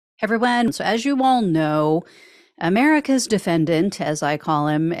Everyone, so as you all know, America's defendant, as I call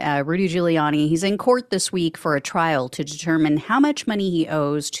him, Rudy Giuliani, he's in court this week for a trial to determine how much money he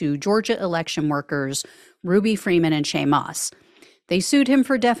owes to Georgia election workers Ruby Freeman and Shay Moss. They sued him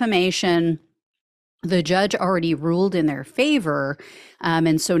for defamation. The judge already ruled in their favor,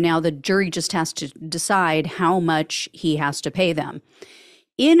 and so now the jury just has to decide how much he has to pay them.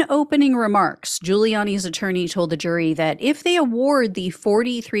 In opening remarks, Giuliani's attorney told the jury that if they award the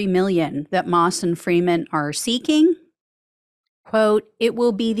 $43 million that Moss and Freeman are seeking, quote, it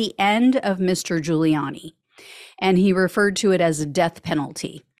will be the end of Mr. Giuliani. And he referred to it as a death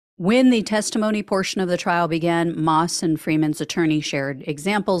penalty. When the testimony portion of the trial began, Moss and Freeman's attorney shared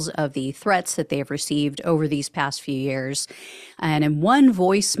examples of the threats that they have received over these past few years. And in one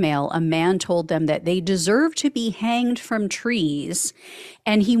voicemail, a man told them that they deserve to be hanged from trees,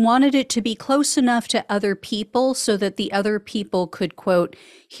 and he wanted it to be close enough to other people so that the other people could, quote,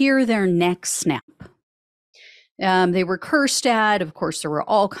 hear their necks snap. They were cursed at. Of course, there were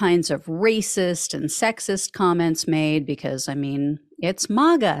all kinds of racist and sexist comments made because, it's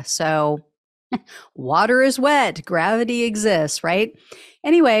MAGA, so water is wet, gravity exists, right?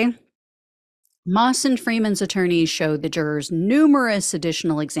 Anyway, Moss and Freeman's attorneys showed the jurors numerous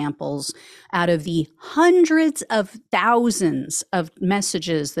additional examples out of the hundreds of thousands of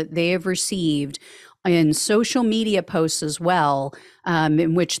messages that they have received in social media posts as well,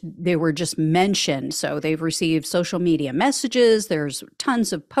 in which they were just mentioned. So they've received social media messages. There's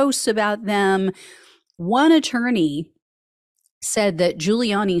tons of posts about them. One attorney said that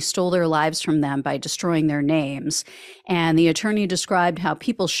Giuliani stole their lives from them by destroying their names. And the attorney described how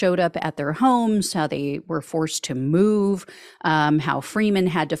people showed up at their homes, how they were forced to move, how Freeman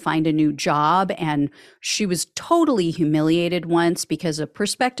had to find a new job. And she was totally humiliated once because a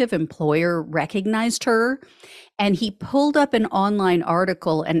prospective employer recognized her. And he pulled up an online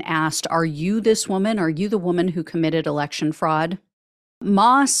article and asked, are you this woman? Are you the woman who committed election fraud?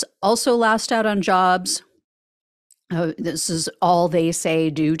 Moss also lost out on jobs. This is all they say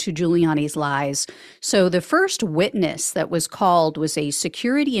due to Giuliani's lies. So the first witness that was called was a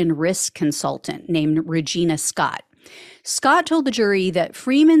security and risk consultant named Regina Scott. Scott told the jury that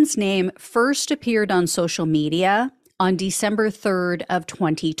Freeman's name first appeared on social media on December 3rd of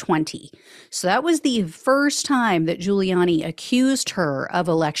 2020. So that was the first time that Giuliani accused her of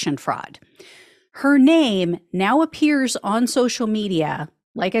election fraud. Her name now appears on social media,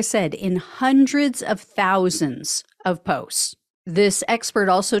 like I said, in hundreds of thousands of posts. This expert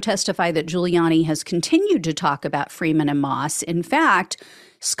also testified that Giuliani has continued to talk about Freeman and Moss. In fact,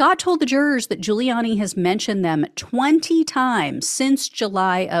 Scott told the jurors that Giuliani has mentioned them 20 times since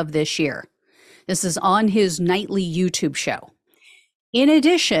July of this year. This is on his nightly YouTube show. In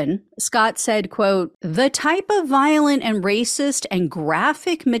addition, Scott said, quote, the type of violent and racist and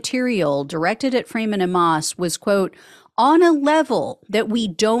graphic material directed at Freeman and Moss was, quote, on a level that we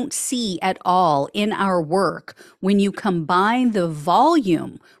don't see at all in our work. When you combine the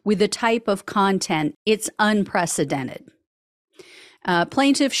volume with the type of content, it's unprecedented.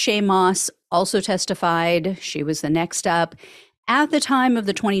 Plaintiff Shay Moss also testified. She was the next up. At the time of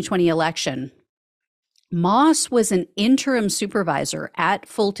the 2020 election, Moss was an interim supervisor at the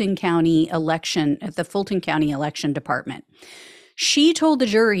Fulton County Election Department. She told the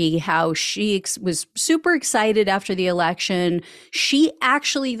jury how she was super excited after the election. She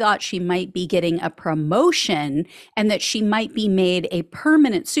actually thought she might be getting a promotion and that she might be made a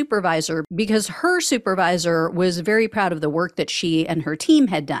permanent supervisor because her supervisor was very proud of the work that she and her team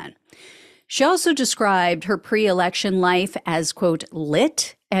had done. She also described her pre-election life as, quote,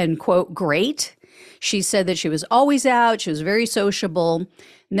 lit and, quote, great. She said that she was always out. She was very sociable.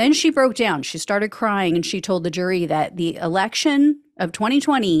 And then she broke down. She started crying, and she told the jury that the election of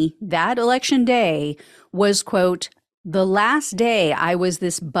 2020, that election day, was, quote, the last day I was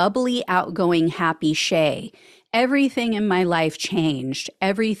this bubbly, outgoing, happy Shay. Everything in my life changed.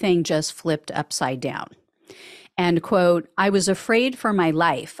 Everything just flipped upside down. And, quote, I was afraid for my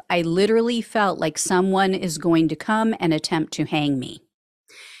life. I literally felt like someone is going to come and attempt to hang me.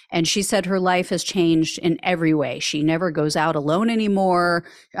 And she said her life has changed in every way. She never goes out alone anymore.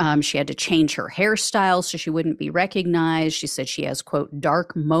 She had to change her hairstyle so she wouldn't be recognized. She said she has, quote,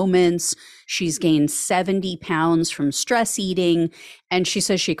 dark moments. She's gained 70 pounds from stress eating. And she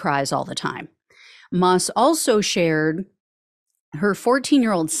says she cries all the time. Moss also shared her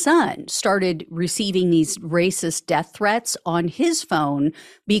 14-year-old son started receiving these racist death threats on his phone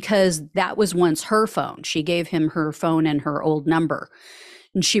because that was once her phone. She gave him her phone and her old number.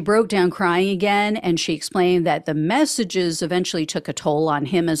 And she broke down crying again, and she explained that the messages eventually took a toll on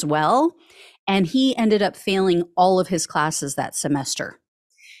him as well, and he ended up failing all of his classes that semester.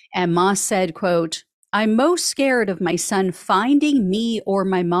 And Moss said, quote, "I'm most scared of my son finding me or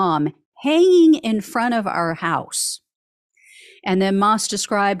my mom hanging in front of our house." And then Moss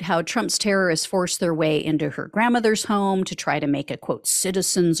described how Trump's terrorists forced their way into her grandmother's home to try to make a, quote,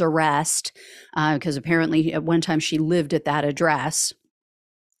 citizen's arrest, because apparently at one time she lived at that address.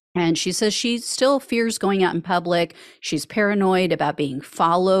 And she says she still fears going out in public. She's paranoid about being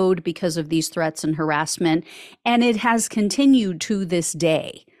followed because of these threats and harassment. And it has continued to this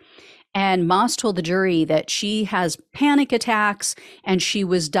day. And Moss told the jury that she has panic attacks and she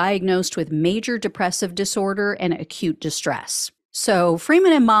was diagnosed with major depressive disorder and acute distress. So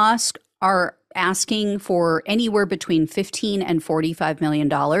Freeman and Moss are asking for anywhere between $15 and $45 million.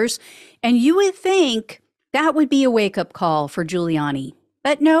 And you would think that would be a wake-up call for Giuliani.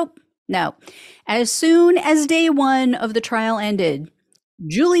 But nope, no. As soon as day one of the trial ended,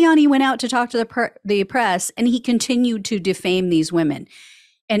 Giuliani went out to talk to the press and he continued to defame these women.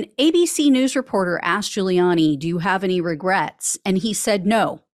 An ABC News reporter asked Giuliani, "Do you have any regrets?" And he said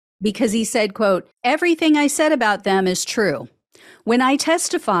no, because he said, quote, "Everything I said about them is true. When I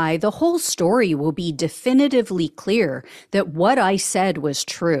testify, the whole story will be definitively clear that what I said was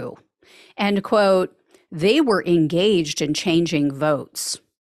true." And quote, "They were engaged in changing votes."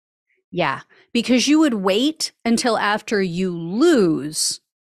 Yeah, because you would wait until after you lose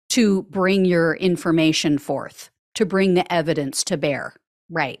to bring your information forth, to bring the evidence to bear.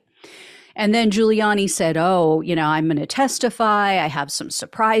 Right. And then Giuliani said, "Oh, I'm going to testify. I have some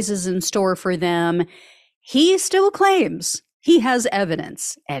surprises in store for them." He still claims he has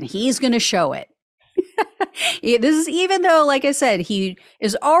evidence and he's going to show it. This is even though, like I said, he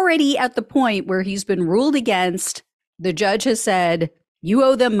is already at the point where he's been ruled against. The judge has said, "You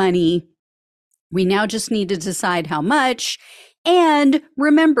owe them money. We now just need to decide how much." And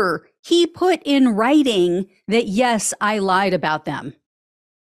remember, he put in writing that, yes, I lied about them.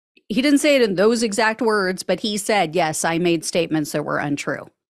 He didn't say it in those exact words, but he said, yes, I made statements that were untrue.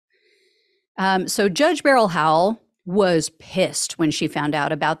 So Judge Beryl Howell was pissed when she found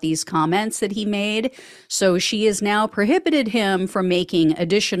out about these comments that he made. So she has now prohibited him from making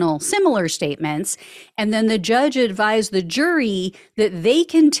additional similar statements. And then the judge advised the jury that they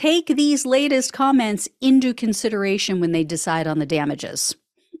can take these latest comments into consideration when they decide on the damages.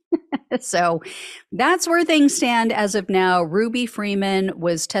 So that's where things stand as of now. Ruby Freeman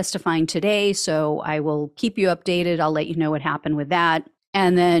was testifying today, so I will keep you updated. I'll let you know what happened with that.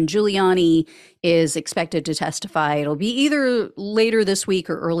 And then Giuliani is expected to testify. It'll be either later this week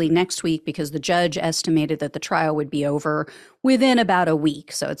or early next week because the judge estimated that the trial would be over within about a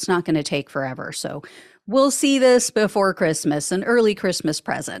week. So it's not going to take forever. So we'll see this before Christmas, an early Christmas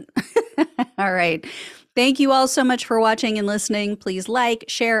present. All right. Thank you all so much for watching and listening. Please like,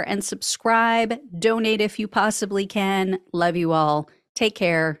 share, and subscribe. Donate if you possibly can. Love you all. Take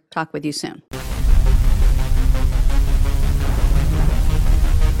care. Talk with you soon.